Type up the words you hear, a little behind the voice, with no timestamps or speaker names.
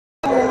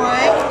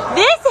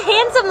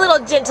handsome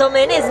little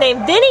gentleman is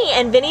named Vinnie,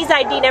 and Vinnie's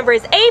ID number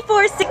is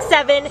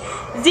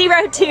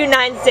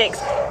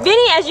A4670296.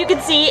 Vinnie, as you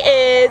can see,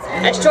 is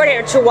a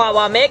short-haired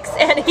Chihuahua mix,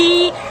 and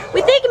we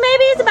think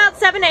maybe he's about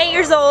 7 to 8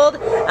 years old.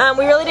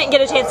 We really didn't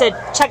get a chance to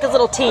check his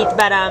little teeth,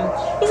 but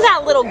he's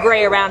got a little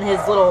gray around his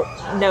little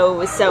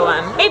nose, so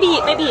maybe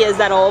he is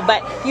that old,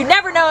 but you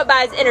never know it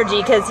by his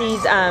energy because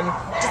he's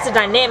just a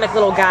dynamic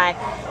little guy.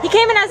 He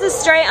came in as a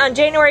stray on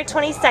January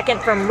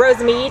 22nd from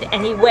Rosemead,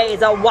 and he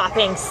weighs a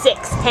whopping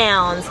 6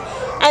 pounds.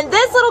 And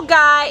this little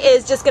guy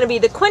is just going to be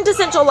the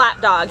quintessential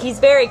lap dog. He's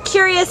very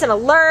curious and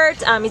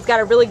alert. He's got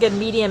a really good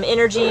medium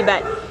energy,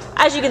 but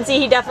as you can see,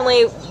 he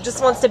definitely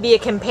just wants to be a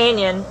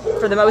companion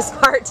for the most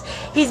part.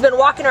 He's been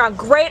walking around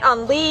great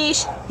on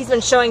leash. He's been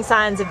showing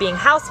signs of being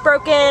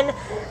housebroken.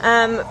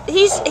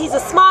 He's a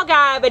small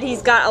guy, but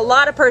he's got a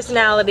lot of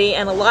personality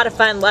and a lot of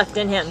fun left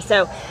in him.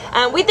 So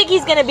we think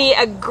he's going to be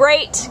a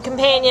great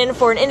companion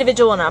for an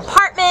individual in an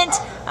apartment,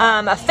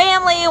 a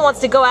family who wants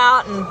to go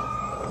out and,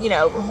 you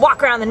know,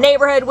 walk around the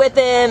neighborhood with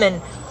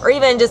him, or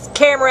even just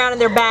carry him around in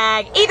their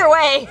bag. Either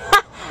way,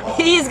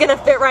 he's going to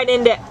fit right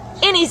into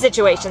any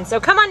situation. So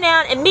come on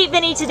down and meet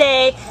Vinnie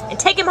today and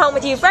take him home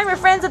with you from your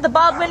friends at the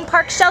Baldwin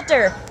Park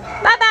Shelter.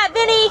 Bye-bye,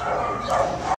 Vinnie!